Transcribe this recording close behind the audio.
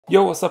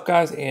Yo, what's up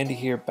guys? Andy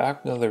here,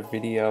 back with another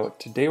video.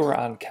 Today we're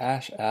on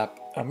Cash App.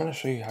 I'm going to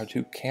show you how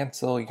to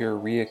cancel your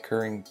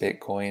reoccurring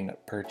Bitcoin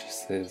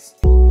purchases.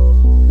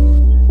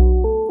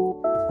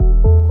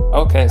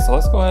 Okay, so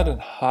let's go ahead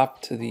and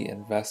hop to the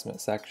investment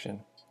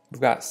section.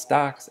 We've got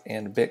stocks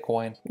and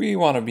Bitcoin. We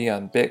want to be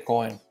on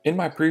Bitcoin. In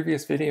my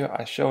previous video,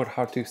 I showed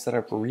how to set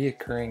up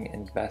reoccurring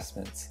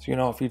investments.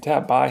 So, if you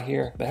tap buy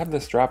here, they have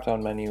this drop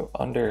down menu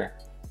under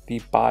the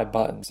buy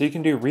button. So you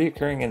can do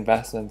reoccurring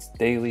investments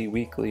daily,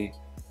 weekly,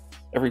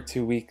 every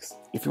 2 weeks.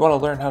 If you want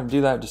to learn how to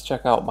do that, just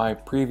check out my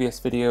previous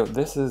video.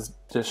 This is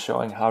just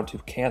showing how to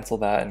cancel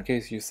that in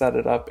case you set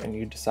it up and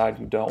you decide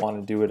you don't want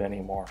to do it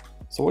anymore.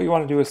 So what you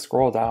want to do is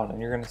scroll down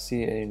and you're going to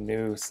see a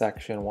new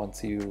section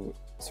once you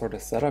sort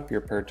of set up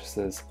your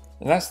purchases.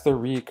 And that's the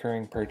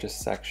recurring purchase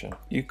section.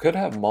 You could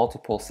have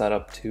multiple set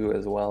up too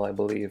as well, I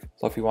believe.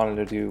 So if you wanted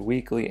to do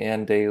weekly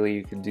and daily,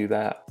 you can do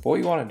that. But what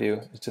you want to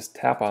do is just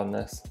tap on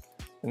this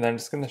and then I'm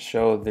just going to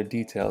show the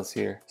details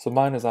here. So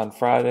mine is on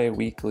Friday,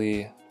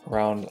 weekly,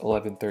 around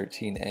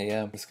 11:13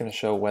 a.m. It's going to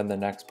show when the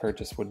next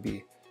purchase would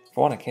be. If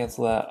I want to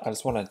cancel that, I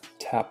just want to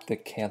tap the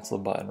cancel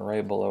button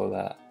right below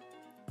that.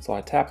 So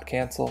I tapped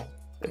cancel.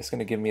 It's going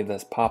to give me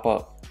this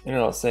pop-up and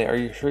it'll say, are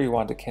you sure you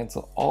want to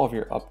cancel all of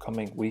your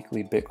upcoming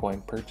weekly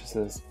Bitcoin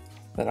purchases?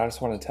 Then I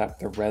just want to tap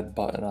the red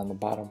button on the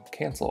bottom,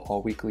 cancel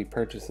all weekly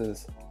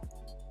purchases.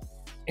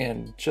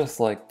 And just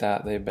like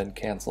that, they've been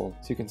canceled.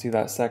 So you can see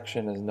that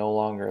section is no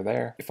longer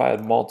there. If I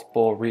had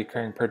multiple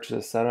recurring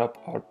purchases set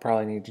up, I would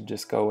probably need to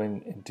just go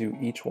in and do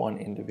each one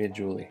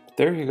individually.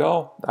 There you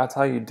go. That's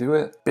how you do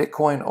it.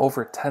 Bitcoin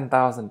over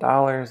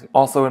 $10,000.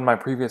 Also in my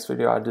previous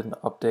video, I did an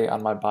update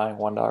on my buying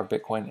 $1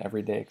 Bitcoin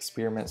everyday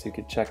experiment, so you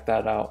could check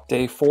that out.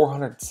 Day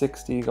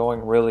 460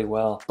 going really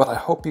well. But I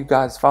hope you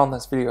guys found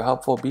this video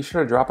helpful. Be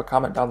sure to drop a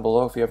comment down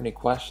below if you have any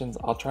questions.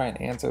 I'll try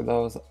and answer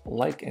those.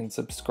 Like and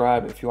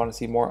subscribe if you want to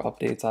see more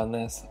updates on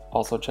this.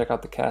 Also check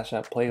out the Cash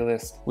App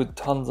playlist with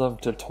tons of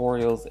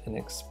tutorials and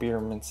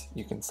experiments.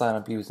 You can sign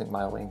up using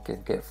my link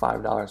and get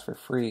 $5 for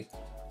free.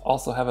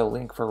 Also have a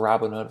link for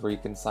Robinhood where you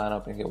can sign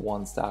up and get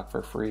one stock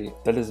for free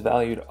that is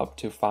valued up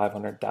to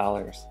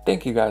 $500.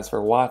 Thank you guys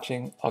for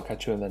watching. I'll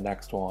catch you in the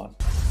next one.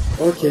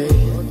 Okay.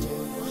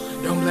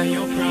 Don't blame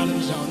your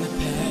problems on the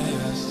past.